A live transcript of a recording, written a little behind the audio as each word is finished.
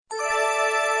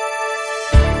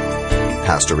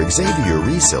Pastor Xavier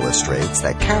Reese illustrates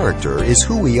that character is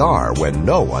who we are when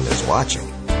no one is watching.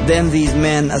 Then these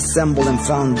men assembled and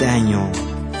found Daniel.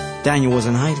 Daniel was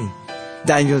in hiding.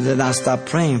 Daniel did not stop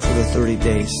praying for the 30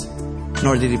 days,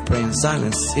 nor did he pray in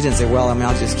silence. He didn't say, well,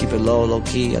 I'll just keep it low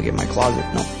key, I'll get my closet.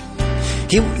 No.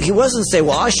 He wasn't saying,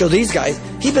 well, I'll show these guys.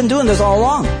 He'd been doing this all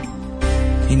along.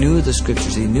 He knew the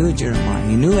scriptures. He knew Jeremiah.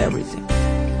 He knew everything.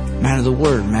 Man of the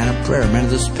word, man of prayer, man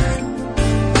of the spirit.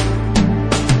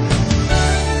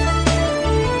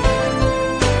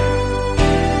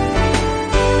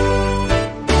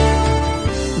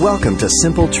 Welcome to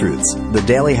Simple Truths, the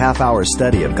daily half-hour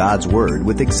study of God's Word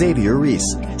with Xavier Reese,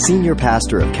 Senior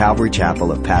Pastor of Calvary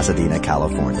Chapel of Pasadena,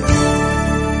 California.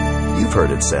 You've heard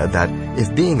it said that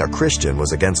if being a Christian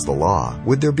was against the law,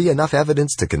 would there be enough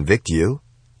evidence to convict you?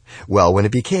 Well, when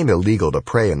it became illegal to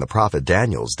pray in the prophet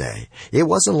Daniel's day, it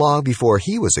wasn't long before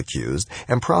he was accused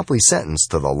and promptly sentenced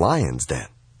to the lion's den.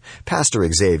 Pastor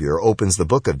Xavier opens the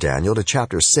book of Daniel to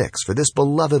chapter 6 for this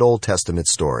beloved Old Testament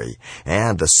story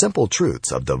and the simple truths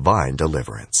of divine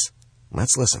deliverance.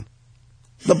 Let's listen.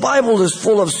 The Bible is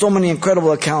full of so many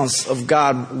incredible accounts of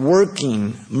God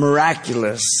working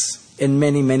miraculous in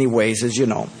many, many ways, as you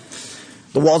know.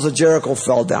 The walls of Jericho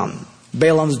fell down.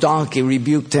 Balaam's donkey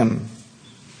rebuked him.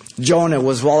 Jonah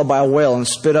was swallowed by a whale and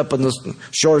spit up on the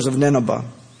shores of Nineveh.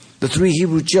 The 3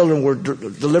 Hebrew children were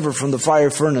delivered from the fire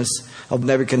furnace of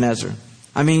Nebuchadnezzar.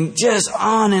 I mean, just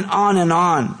on and on and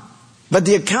on. But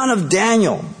the account of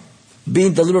Daniel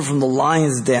being delivered from the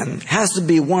lion's den has to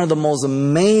be one of the most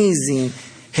amazing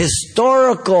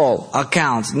historical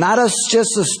accounts. Not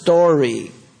just a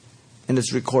story. And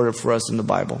it's recorded for us in the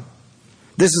Bible.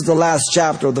 This is the last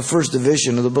chapter of the first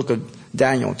division of the book of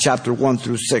Daniel, chapter 1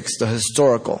 through 6, the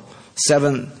historical.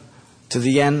 7 to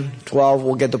the end, 12,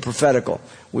 we'll get the prophetical.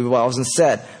 We've often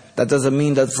said that doesn't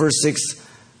mean that the first 6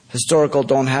 historical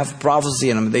don't have prophecy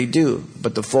in them. They do,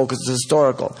 but the focus is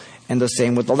historical. And the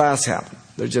same with the last half.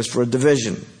 They're just for a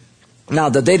division. Now,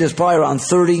 the date is probably around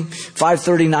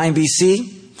 539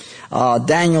 BC.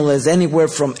 Daniel is anywhere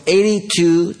from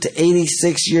 82 to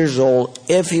 86 years old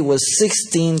if he was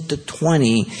 16 to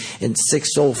 20 in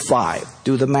 605.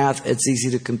 Do the math, it's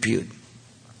easy to compute.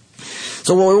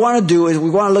 So what we want to do is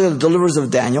we want to look at the deliverance of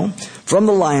Daniel from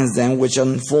the lion's den, which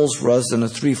unfolds for us in a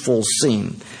threefold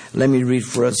scene. Let me read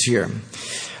for us here.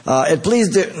 It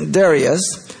pleased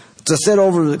Darius to set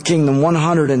over the kingdom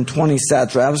 120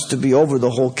 satraps to be over the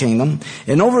whole kingdom,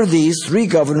 and over these 3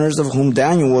 governors, of whom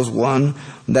Daniel was one,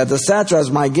 that the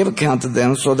satraps might give account to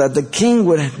them, so that the king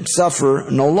would suffer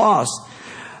no loss.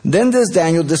 Then this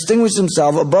Daniel distinguished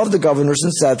himself above the governors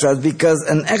and satraps, because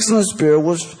an excellent spirit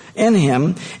was in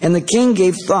him, and the king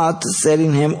gave thought to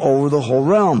setting him over the whole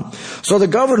realm. So the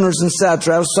governors and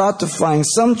satraps sought to find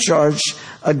some charge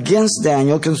against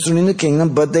Daniel concerning the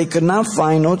kingdom, but they could not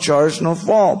find no charge nor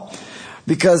fault,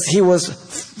 because he was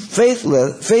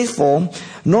faithful,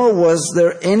 nor was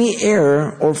there any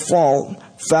error or fault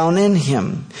found in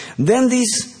him. Then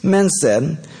these men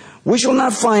said, we shall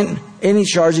not find any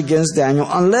charge against Daniel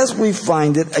unless we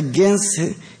find it against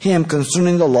him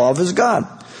concerning the law of his God.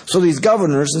 So these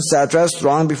governors and satraps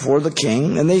thronged before the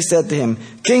king, and they said to him,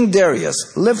 King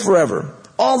Darius, live forever.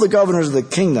 All the governors of the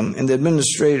kingdom and the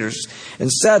administrators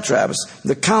and satraps,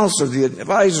 the counselors, the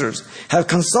advisors, have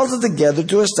consulted together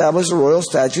to establish a royal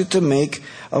statute to make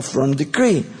a firm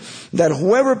decree, that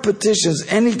whoever petitions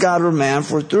any god or man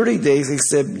for 30 days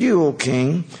except you, O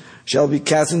king, shall be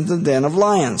cast into the den of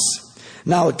lions.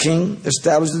 Now the king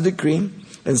established the decree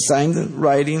and signed the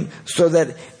writing so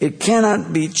that it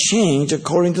cannot be changed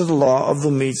according to the law of the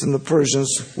Medes and the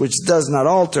Persians, which does not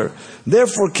alter.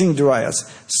 Therefore King Darius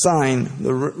signed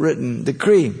the written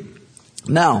decree.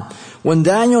 Now, when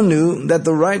Daniel knew that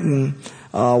the writing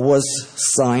was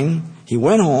signed, he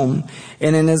went home,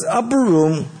 and in his upper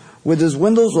room, with his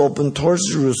windows open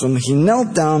towards Jerusalem, he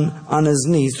knelt down on his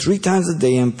knees 3 times a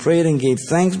day and prayed and gave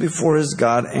thanks before his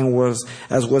God, and was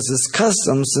as was his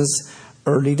custom since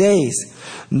early days.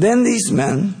 Then these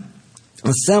men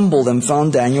assembled and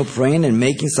found Daniel praying and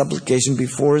making supplication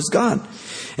before his God.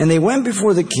 And they went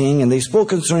before the king, and they spoke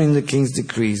concerning the king's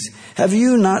decrees. Have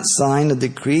you not signed a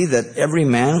decree that every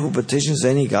man who petitions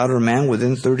any god or man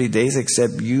within 30 days,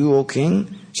 except you, O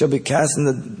king, shall be cast in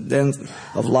the den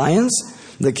of lions?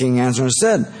 The king answered and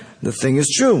said, the thing is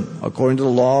true, according to the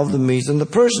law of the Medes and the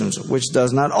Persians, which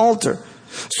does not alter.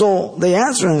 So they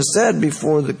answered and said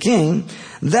before the king,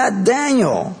 that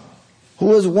Daniel, who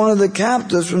was one of the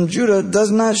captives from Judah, does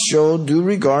not show due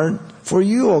regard for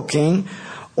you, O king,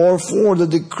 or for the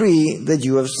decree that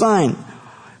you have signed,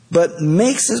 but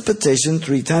makes his petition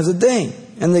 3 times a day.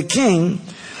 And the king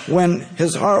when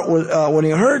he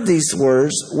heard these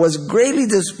words, was greatly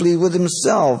displeased with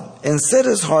himself, and set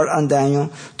his heart on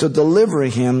Daniel to deliver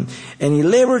him, and he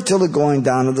labored till the going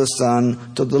down of the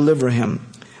sun to deliver him.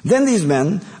 Then these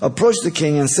men approached the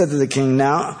king and said to the king,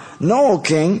 Now, know, O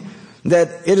king,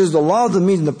 that it is the law of the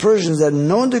Medes and the Persians that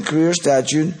no decree or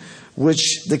statute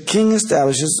which the king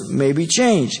establishes may be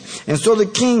changed. And so the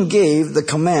king gave the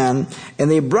command, and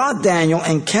they brought Daniel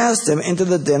and cast him into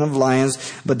the den of lions.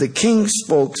 But the king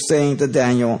spoke, saying to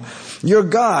Daniel, Your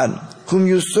God, whom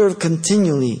you serve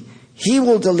continually, he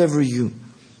will deliver you.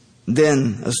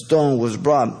 Then a stone was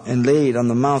brought and laid on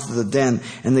the mouth of the den,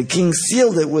 and the king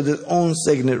sealed it with his own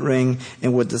signet ring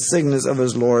and with the signets of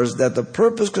his lords, that the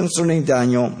purpose concerning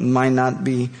Daniel might not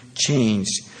be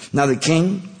changed. Now the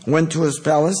king went to his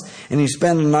palace, and he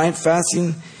spent the night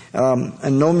fasting,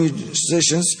 and no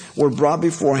musicians were brought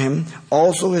before him.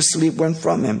 Also his sleep went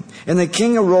from him. And the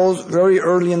king arose very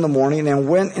early in the morning and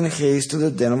went in haste to the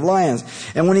den of lions.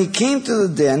 And when he came to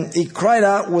the den, he cried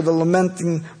out with a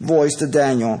lamenting voice to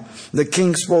Daniel. The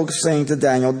king spoke, saying to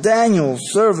Daniel, Daniel,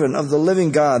 servant of the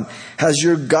living God, has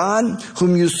your God,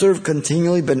 whom you serve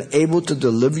continually, been able to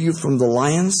deliver you from the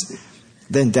lions?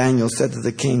 Then Daniel said to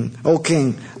the king, O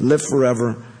king, live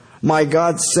forever. My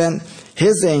God sent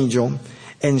his angel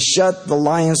and shut the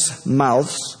lions'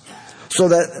 mouths, so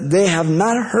that they have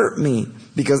not hurt me,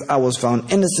 because I was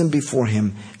found innocent before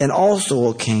him. And also,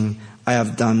 O king, I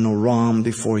have done no wrong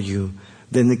before you.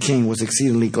 Then the king was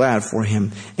exceedingly glad for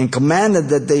him, and commanded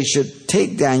that they should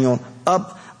take Daniel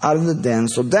up out of the den.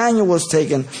 So Daniel was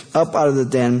taken up out of the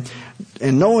den,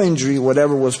 and no injury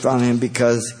whatever was found in him,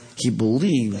 because he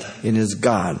believed in his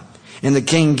God. And the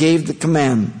king gave the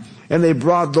command, and they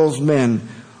brought those men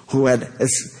who had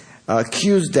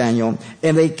accused Daniel,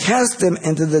 and they cast them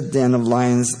into the den of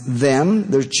lions,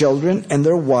 them, their children, and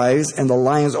their wives, and the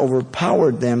lions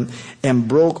overpowered them and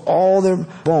broke all their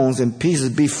bones in pieces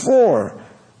before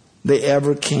they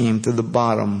ever came to the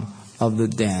bottom of the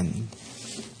den.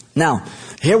 Now,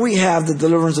 here we have the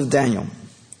deliverance of Daniel,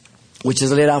 which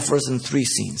is laid out for us in three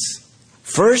scenes.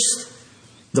 First,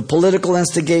 the political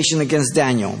instigation against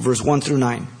Daniel, verse 1 through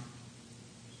 9.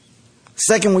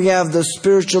 Second, we have the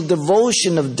spiritual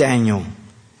devotion of Daniel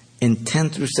in 10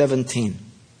 through 17.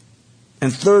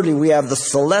 And thirdly, we have the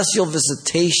celestial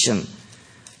visitation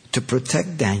to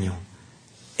protect Daniel,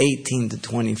 18 to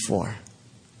 24.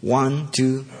 1,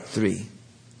 2, 3.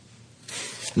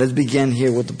 Let's begin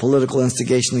here with the political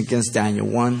instigation against Daniel,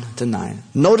 1 to 9.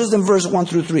 Notice in verse 1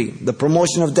 through 3, the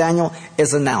promotion of Daniel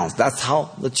is announced. That's how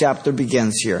the chapter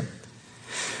begins here.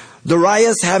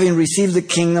 Darius, having received the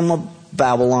kingdom of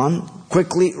Babylon,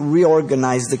 quickly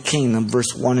reorganized the kingdom,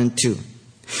 verse 1 and 2.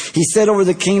 He set over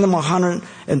the kingdom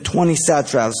 120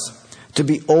 satraps to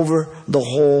be over the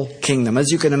whole kingdom.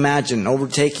 As you can imagine,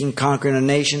 overtaking, conquering a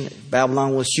nation,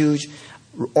 Babylon was huge.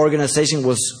 Organization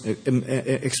was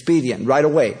expedient right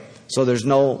away. So there's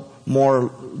no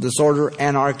more disorder,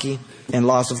 anarchy, and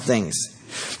loss of things.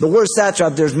 The word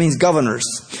satrap there means governors.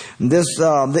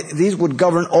 These would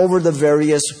govern over the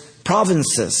various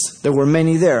provinces. There were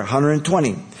many there,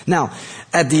 120. Now,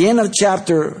 at the end of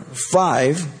chapter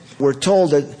 5, we're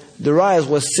told that Darius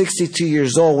was 62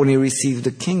 years old when he received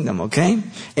the kingdom, okay?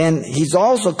 And he's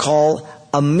also called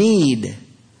a Mede,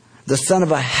 the son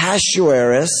of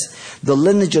Ahasuerus, the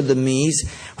lineage of the Medes,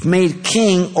 made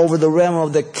king over the realm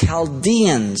of the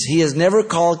Chaldeans. He is never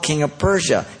called king of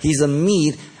Persia. He's a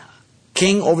Mede,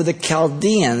 king over the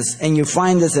Chaldeans. And you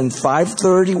find this in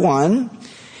 531,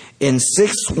 in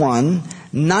 6:1,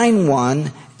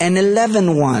 9:1, and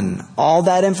 11:1. All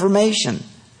that information.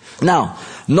 Now,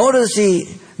 notice he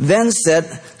then set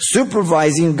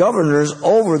supervising governors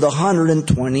over the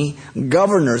 120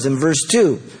 governors. In verse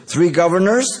 2, 3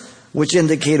 governors, which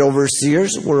indicate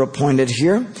overseers, were appointed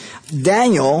here.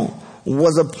 Daniel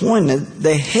was appointed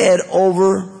the head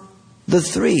over the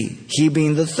 3, he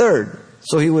being the third.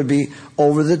 So he would be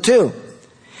over the 2.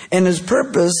 And his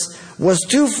purpose was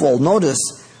twofold. Notice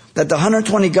that the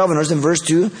 120 governors in verse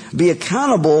 2 be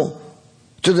accountable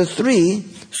to the 3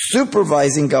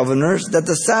 supervising governors, that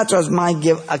the satraps might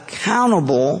give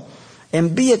accountable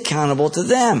and be accountable to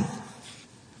them.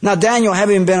 Now Daniel,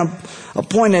 having been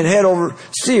appointed head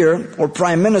overseer or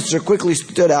prime minister, quickly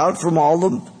stood out from all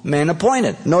the men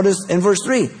appointed. Notice in verse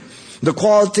 3, the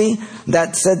quality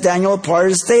that set Daniel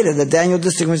apart is stated, that Daniel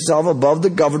distinguished himself above the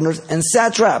governors and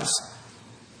satraps.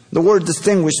 The word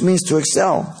distinguished means to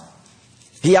excel.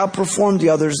 He outperformed the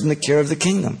others in the care of the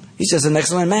kingdom. He's just an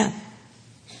excellent man.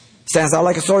 Stands out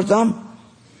like a sore thumb.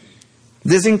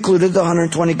 This included the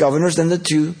 120 governors and the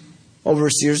 2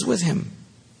 overseers with him.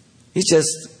 He's just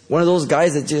one of those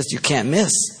guys that just you can't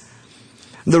miss.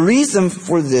 The reason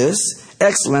for this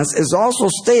excellence is also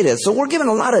stated. So we're given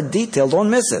a lot of detail. Don't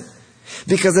miss it.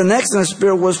 Because an excellent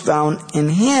spirit was found in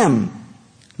him.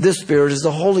 This spirit is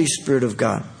the Holy Spirit of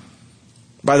God.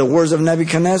 By the words of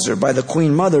Nebuchadnezzar, by the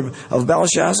queen mother of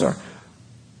Belshazzar,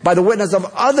 by the witness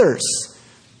of others.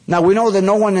 Now we know that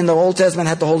no one in the Old Testament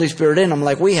had the Holy Spirit in them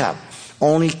like we have.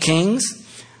 Only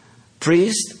kings,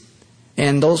 priests,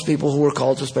 and those people who were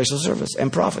called to special service,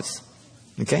 and prophets.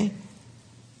 Okay?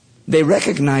 They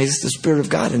recognized the Spirit of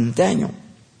God in Daniel.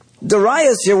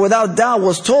 Darius here, without doubt,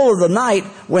 was told of the night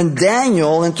when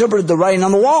Daniel interpreted the writing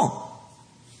on the wall.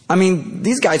 I mean,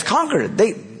 these guys conquered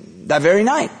it that very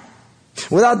night.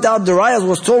 Without doubt, Darius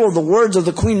was told of the words of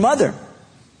the Queen Mother.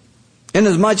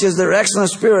 Inasmuch as their excellent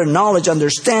spirit, knowledge,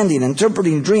 understanding,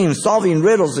 interpreting dreams, solving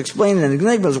riddles, explaining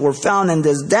enigmas were found in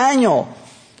this Daniel,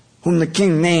 whom the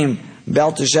king named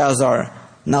Belteshazzar.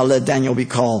 Now let Daniel be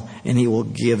called, and he will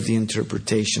give the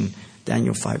interpretation.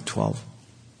 Daniel 5:12.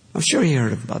 I'm sure he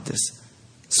heard about this.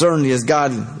 Certainly as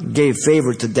God gave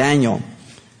favor to Daniel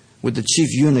with the chief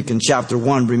eunuch in chapter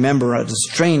 1, remember at his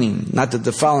training not to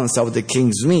defile himself with the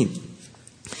king's meat.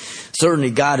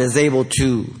 Certainly God is able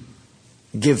to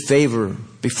give favor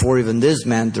before even this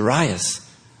man, Darius.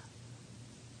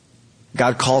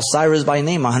 God called Cyrus by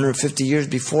name 150 years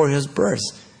before his birth.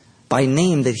 By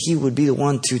name that he would be the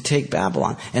one to take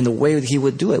Babylon. And the way that he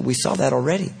would do it, we saw that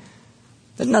already.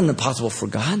 There's nothing impossible for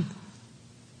God.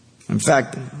 In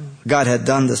fact, God had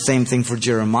done the same thing for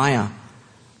Jeremiah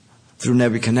through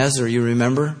Nebuchadnezzar. You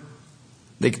remember?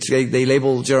 They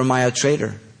labeled Jeremiah a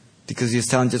traitor because he was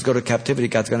telling just go to captivity,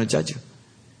 God's going to judge you.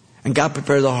 And God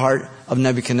prepared the heart of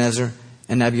Nebuchadnezzar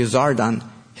and Nebuzaradan,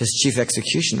 his chief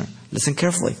executioner. Listen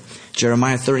carefully.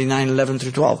 Jeremiah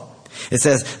 39:11-12. It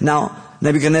says, Now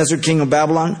Nebuchadnezzar, king of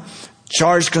Babylon,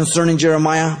 charged concerning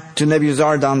Jeremiah to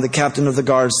Nebuzaradan, the captain of the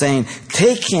guard, saying,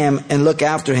 Take him and look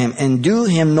after him, and do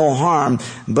him no harm,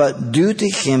 but do to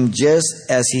him just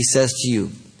as he says to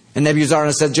you. And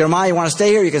Nebuzaradan said, Jeremiah, you want to stay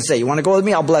here? You can stay. You want to go with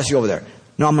me? I'll bless you over there.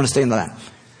 No, I'm going to stay in the land.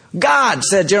 God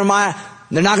said, Jeremiah,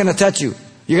 they're not going to touch you.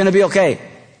 You're going to be okay.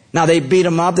 Now they beat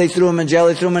him up. They threw him in jail.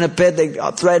 They threw him in a pit. They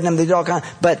threatened him. They did all kinds.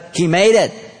 But he made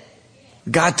it.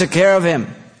 God took care of him.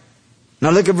 Now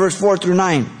look at verse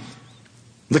 4-9.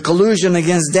 The collusion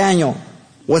against Daniel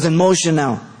was in motion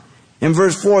now. In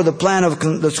verse 4, the plan of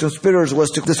the conspirators was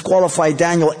to disqualify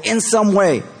Daniel in some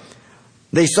way.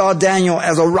 They saw Daniel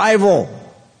as a rival.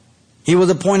 He was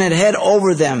appointed head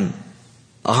over them.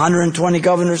 120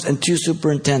 governors and 2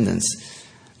 superintendents.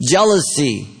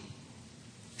 Jealousy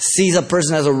sees a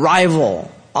person as a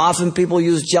rival. Often people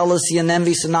use jealousy and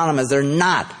envy synonymous. They're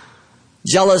not.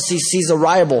 Jealousy sees a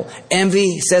rival.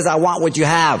 Envy says, I want what you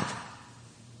have.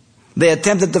 They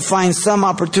attempted to find some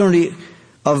opportunity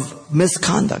of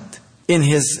misconduct in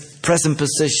his present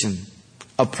position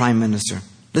of prime minister.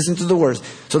 Listen to the words.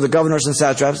 So the governors and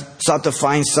satraps sought to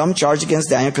find some charge against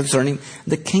Daniel concerning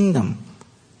the kingdom.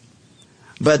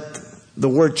 But the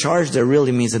word charge there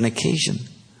really means an occasion.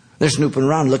 They're snooping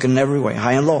around, looking every way,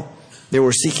 high and low. They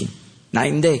were seeking,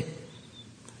 night and day.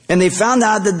 And they found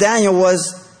out that Daniel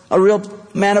was a real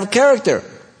man of character.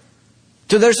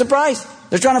 To their surprise,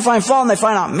 they're trying to find fault, and they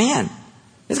find out, man,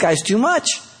 this guy's too much.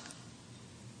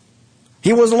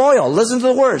 He was loyal. Listen to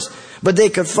the words. But they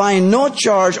could find no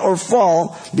charge or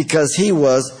fault because he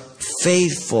was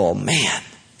faithful. Man.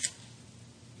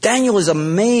 Daniel was an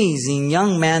amazing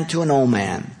young man to an old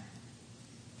man.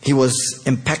 He was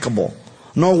impeccable.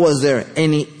 Nor was there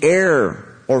any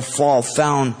error or fault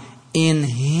found in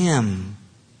him.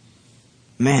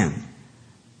 Man.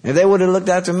 If they would have looked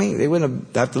after me, they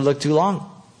wouldn't have to look too long.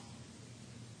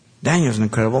 Daniel's an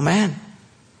incredible man.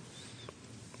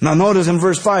 Now notice in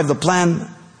verse 5, the plan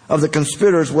of the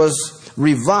conspirators was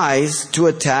revised to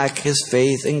attack his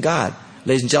faith in God.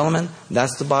 Ladies and gentlemen,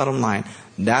 that's the bottom line.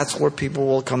 That's where people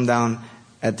will come down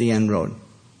at the end road.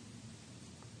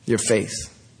 Your faith.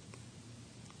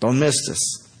 Don't miss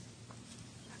this.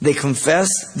 They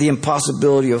confessed the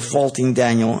impossibility of faulting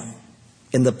Daniel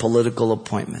in the political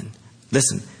appointment.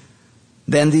 Listen.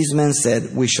 Then these men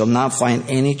said, we shall not find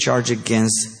any charge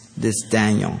against this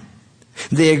Daniel.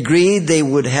 They agreed they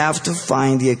would have to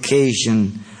find the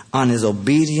occasion on his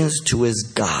obedience to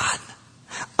his God,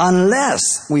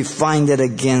 unless we find it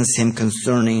against him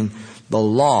concerning the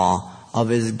law of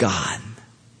his God.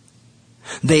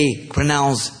 They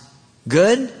pronounce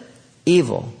good,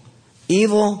 evil.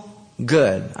 Evil,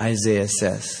 good, Isaiah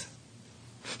says.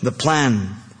 The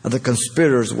plan of the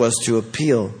conspirators was to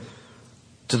appeal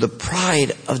to the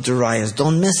pride of Darius.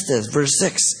 Don't miss this. Verse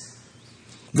 6.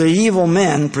 The evil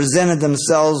men presented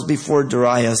themselves before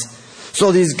Darius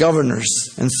So these governors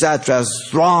and satraps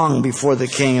thronged before the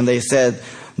king, and they said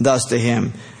thus to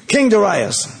him, King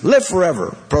Darius, live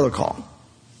forever. Protocol.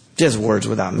 Just words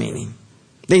without meaning.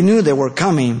 They knew they were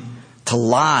coming to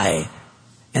lie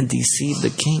and deceive the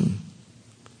king.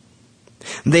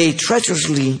 They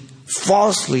treacherously,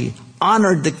 falsely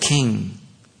honored the king.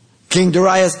 King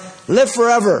Darius, live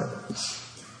forever.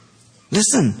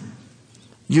 Listen,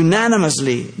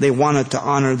 unanimously they wanted to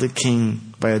honor the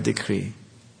king by a decree.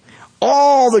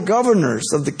 All the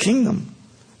governors of the kingdom,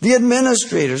 the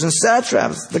administrators and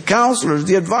satraps, the counselors,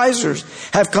 the advisors,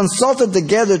 have consulted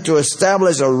together to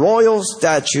establish a royal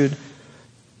statute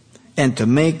and to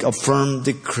make a firm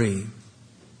decree.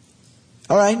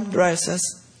 All right, Darius says,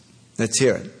 let's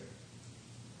hear it.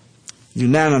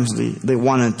 Unanimously, they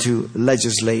wanted to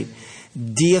legislate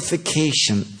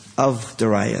deification of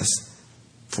Darius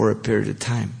for a period of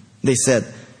time. They said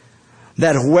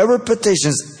that whoever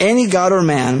petitions any god or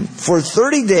man for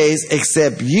 30 days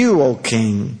except you, O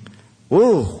king.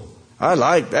 Ooh, I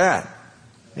like that.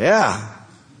 Yeah.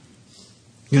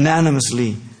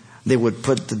 Unanimously, they would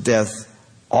put to death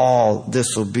all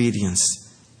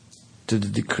disobedience to the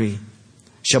decree.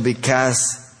 Shall be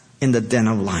cast in the den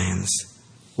of lions.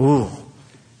 Ooh,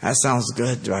 that sounds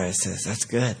good, Darius says. That's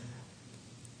good.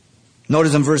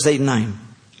 Notice in verse 8 and 9.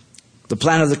 The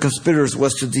plan of the conspirators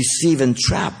was to deceive and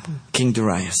trap King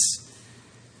Darius.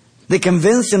 They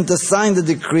convinced him to sign the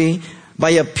decree by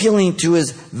appealing to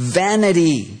his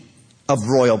vanity of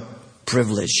royal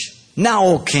privilege. Now,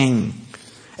 O king,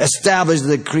 establish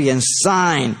the decree and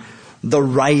sign the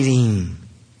writing.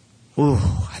 Ooh,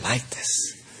 I like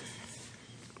this.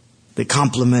 They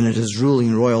complimented his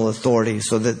ruling royal authority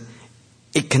so that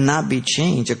it cannot be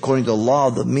changed according to the law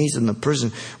of the Medes and the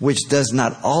Persians, which does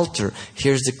not alter.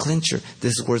 Here's the clincher.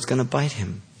 This is where it's going to bite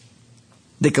him.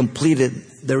 They completed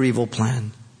their evil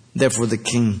plan. Therefore, the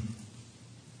King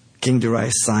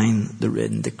Darius signed the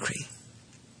written decree.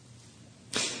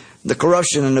 The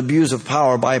corruption and abuse of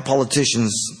power by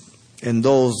politicians and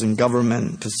those in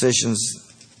government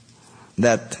positions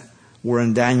that were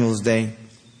in Daniel's day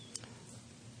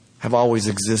have always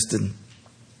existed.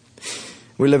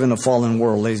 We live in a fallen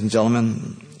world, ladies and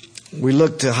gentlemen. We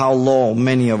look to how low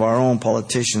many of our own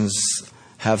politicians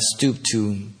have stooped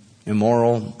to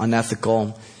immoral,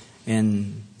 unethical,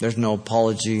 and there's no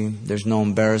apology, there's no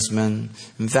embarrassment.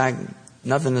 In fact,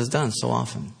 nothing is done so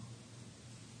often.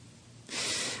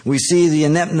 We see the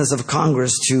ineptness of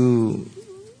Congress to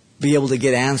be able to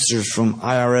get answers from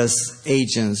IRS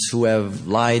agents who have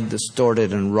lied,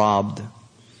 distorted, and robbed.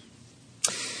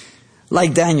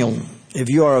 Like Daniel, if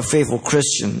you are a faithful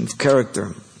Christian of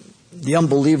character, the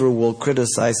unbeliever will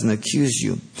criticize and accuse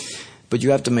you. But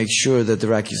you have to make sure that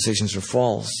their accusations are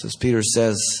false. As Peter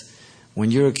says, when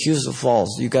you're accused of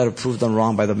false, you've got to prove them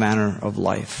wrong by the manner of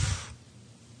life.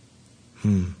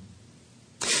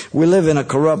 We live in a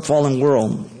corrupt, fallen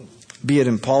world, be it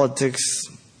in politics,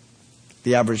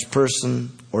 the average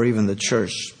person, or even the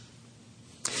church.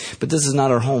 But this is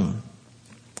not our home.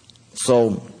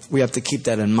 So we have to keep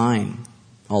that in mind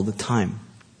all the time.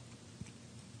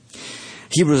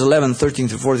 Hebrews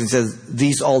 11:13-14 says,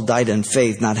 these all died in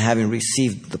faith, not having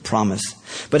received the promise,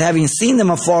 but having seen them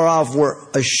afar off, were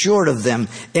assured of them,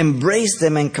 embraced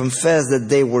them, and confessed that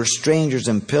they were strangers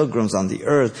and pilgrims on the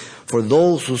earth. For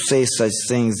those who say such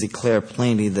things declare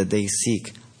plainly that they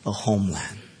seek a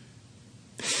homeland.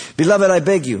 Beloved, I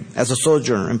beg you, as a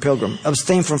sojourner and pilgrim,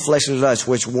 abstain from fleshly lusts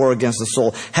which war against the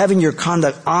soul, having your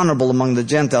conduct honorable among the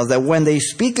Gentiles, that when they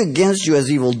speak against you as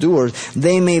evildoers,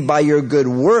 they may by your good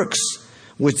works,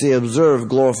 which they observe,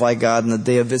 glorify God in the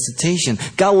day of visitation.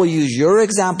 God will use your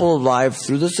example of life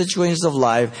through the situations of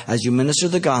life as you minister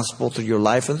the gospel through your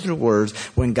life and through words,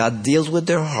 when God deals with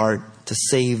their heart to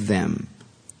save them.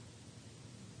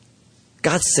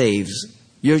 God saves.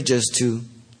 You're just to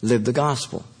live the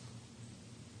gospel.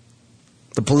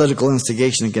 The political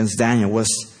instigation against Daniel was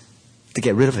to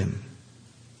get rid of him.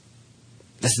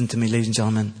 Listen to me, ladies and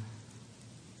gentlemen.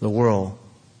 The world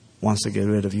wants to get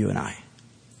rid of you and I.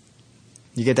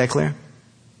 You get that clear?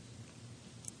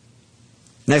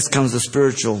 Next comes the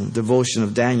spiritual devotion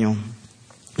of Daniel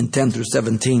in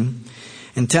 10-17.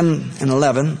 In 10 and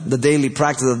 11, the daily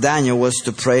practice of Daniel was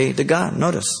to pray to God.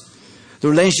 Notice, the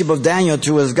relationship of Daniel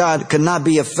to his God could not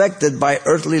be affected by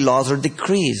earthly laws or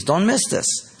decrees. Don't miss this.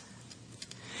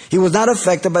 He was not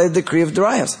affected by the decree of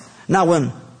Darius. Now,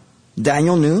 when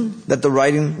Daniel knew that the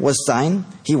writing was signed,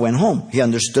 he went home. He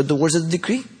understood the words of the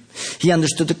decree. He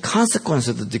understood the consequence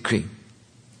of the decree.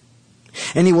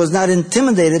 And he was not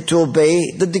intimidated to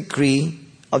obey the decree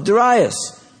of Darius.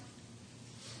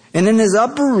 And in his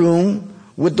upper room,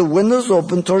 with the windows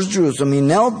open towards Jerusalem, he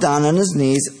knelt down on his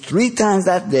knees 3 times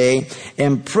that day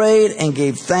and prayed and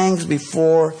gave thanks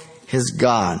before his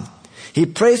God. He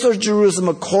prayed towards Jerusalem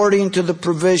according to the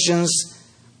provisions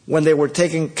when they were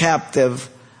taken captive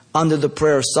under the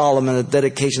prayer of Solomon, the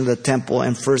dedication of the temple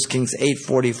in 1 Kings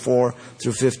 8:44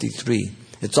 through 53.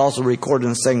 It's also recorded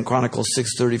in 2 Chronicles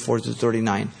 6:34 through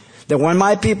 39. That when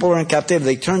my people are in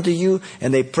captivity, they turn to you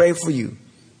and they pray for you,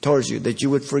 towards you, that you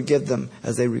would forgive them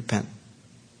as they repent.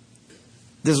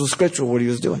 This was scriptural, what he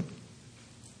was doing.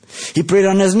 He prayed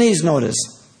on his knees, notice.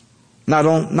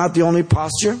 Not the only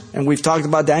posture, and we've talked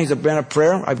about that. He's a man of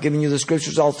prayer. I've given you the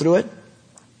scriptures all through it.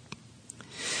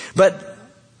 But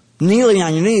kneeling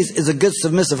on your knees is a good,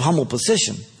 submissive, humble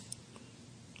position.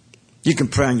 You can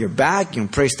pray on your back. You can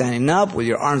pray standing up with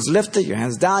your arms lifted, your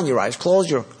hands down, your eyes closed.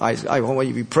 You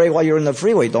pray while you're in the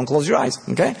freeway. Don't close your eyes,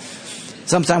 okay?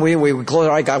 Sometimes we close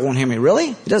our eyes. God won't hear me. Really?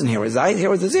 He doesn't hear with his eyes. He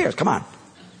hears with his ears. Come on.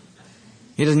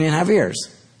 He doesn't even have ears.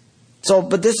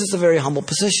 But this is a very humble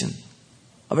position.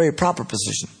 A very proper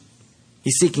position.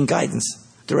 He's seeking guidance,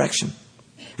 direction.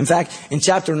 In fact, in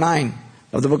chapter 9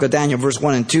 of the book of Daniel, verse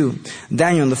 1 and 2,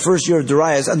 Daniel in the first year of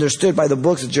Darius understood by the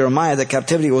books of Jeremiah that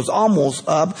captivity was almost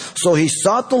up, so he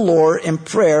sought the Lord in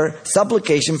prayer,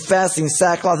 supplication, fasting,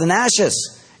 sackcloth, and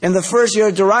ashes. In the first year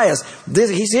of Darius,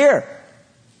 he's here.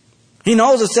 He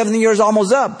knows the 70 years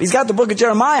almost up. He's got the book of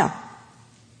Jeremiah.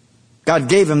 God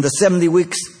gave him the 70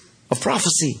 weeks of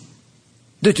prophecy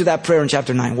due to that prayer in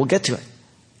chapter 9. We'll get to it.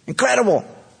 Incredible.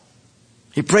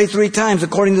 He prayed 3 times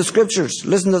according to the scriptures.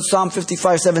 Listen to Psalm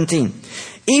 55:17.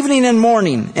 Evening and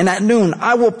morning and at noon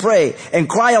I will pray and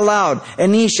cry aloud,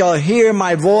 and he shall hear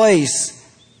my voice.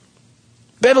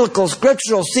 Biblical,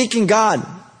 scriptural, seeking God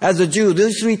as a Jew.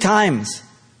 These 3 times.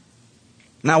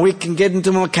 Now we can get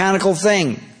into a mechanical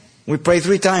thing. We pray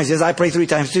 3 times. Yes, I pray 3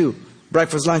 times too.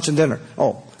 Breakfast, lunch, and dinner.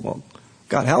 Oh, well,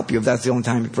 God help you if that's the only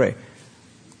time you pray.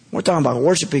 We're talking about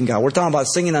worshiping God. We're talking about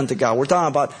singing unto God. We're talking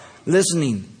about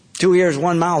listening. 2 ears,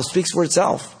 1 mouth speaks for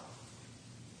itself.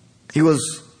 He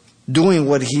was doing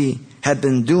what he had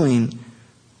been doing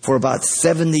for about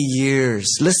 70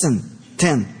 years. Listen,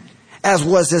 10. As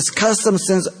was his custom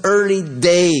since early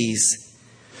days.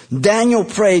 Daniel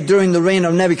prayed during the reign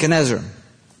of Nebuchadnezzar,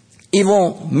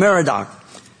 evil Merodach,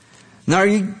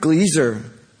 Neriglissar,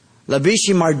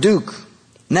 Labishi Marduk,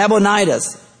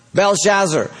 Nabonidus,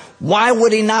 Belshazzar. Why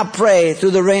would he not pray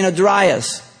through the reign of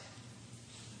Darius?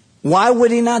 Why would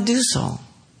he not do so?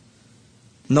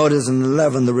 Notice in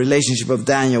 11, the relationship of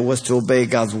Daniel was to obey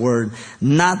God's word,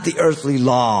 not the earthly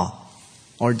law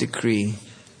or decree.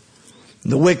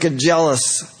 The wicked,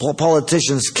 jealous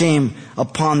politicians came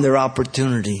upon their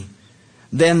opportunity.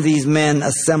 Then these men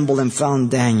assembled and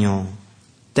found Daniel.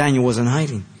 Daniel was in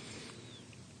hiding.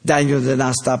 Daniel did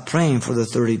not stop praying for the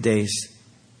 30 days.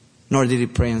 Nor did he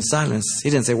pray in silence.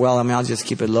 He didn't say, I'll just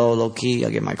keep it low key.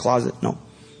 I'll get in my closet. No.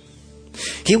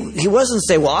 He wasn't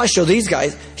saying, I'll show these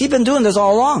guys. He'd been doing this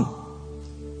all along.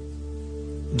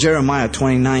 Jeremiah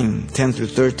 29:10 through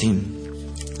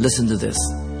 13. Listen to this.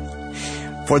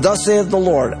 For thus saith the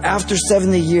Lord, after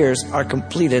 70 years are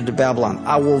completed to Babylon,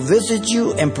 I will visit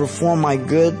you and perform my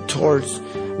good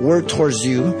word towards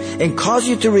you, and cause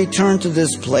you to return to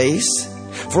this place.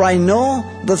 For I know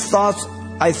the thoughts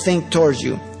I think towards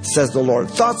you, says the Lord,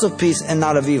 thoughts of peace and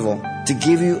not of evil, to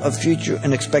give you a future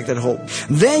and expected hope.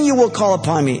 Then you will call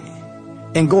upon me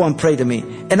and go and pray to me,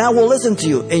 and I will listen to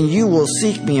you, and you will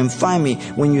seek me and find me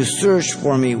when you search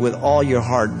for me with all your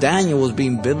heart. Daniel was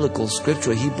being biblical,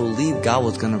 scriptural. He believed God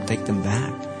was going to take them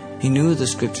back. He knew the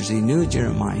scriptures. He knew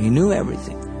Jeremiah. He knew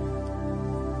everything.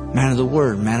 Man of the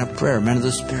word, man of prayer, man of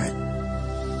the spirit.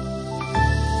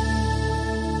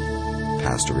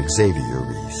 Pastor Xavier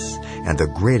Reese, and a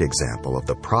great example of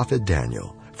the prophet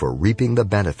Daniel for reaping the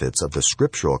benefits of the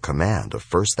scriptural command of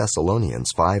 1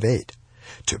 Thessalonians 5:8,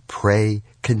 to pray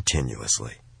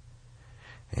continuously.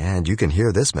 And you can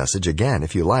hear this message again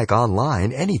if you like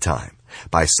online anytime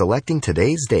by selecting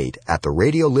today's date at the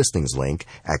radio listings link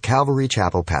at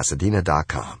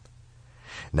CalvaryChapelPasadena.com.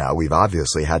 Now, we've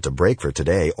obviously had to break for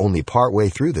today only partway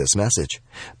through this message.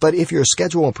 But if your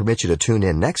schedule will permit you to tune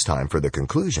in next time for the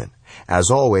conclusion, as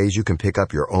always, you can pick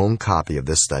up your own copy of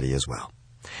this study as well.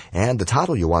 And the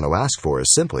title you want to ask for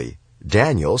is simply,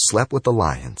 Daniel Slept with the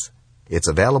Lions. It's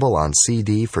available on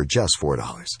CD for just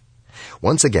 $4.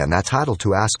 Once again, that title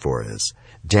to ask for is,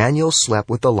 Daniel Slept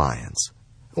with the Lions,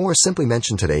 or simply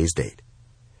mention today's date.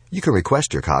 You can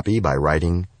request your copy by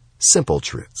writing Simple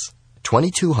Truths,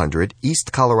 2200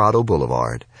 East Colorado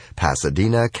Boulevard,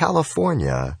 Pasadena,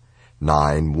 California,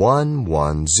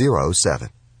 91107.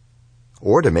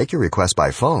 Or to make your request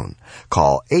by phone,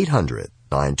 call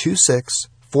 800-926-5555.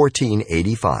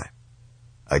 800-926-1485.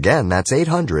 Again, that's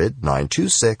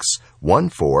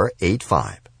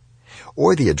 800-926-1485.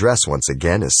 Or the address once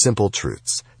again is Simple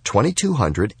Truths,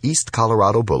 2200 East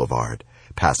Colorado Boulevard,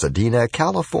 Pasadena,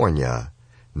 California,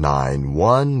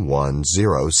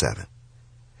 91107.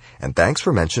 And thanks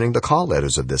for mentioning the call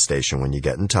letters of this station when you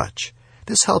get in touch.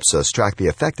 This helps us track the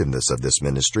effectiveness of this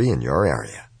ministry in your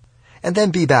area. And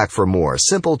then be back for more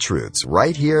Simple Truths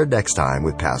right here next time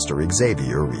with Pastor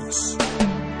Xavier Reese.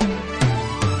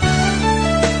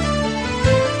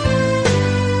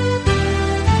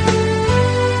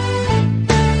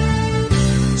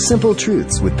 Simple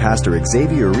Truths with Pastor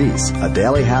Xavier Reese, a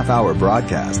daily half-hour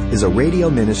broadcast, is a radio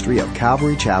ministry of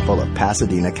Calvary Chapel of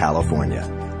Pasadena, California.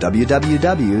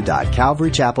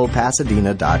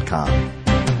 www.calvarychapelpasadena.com.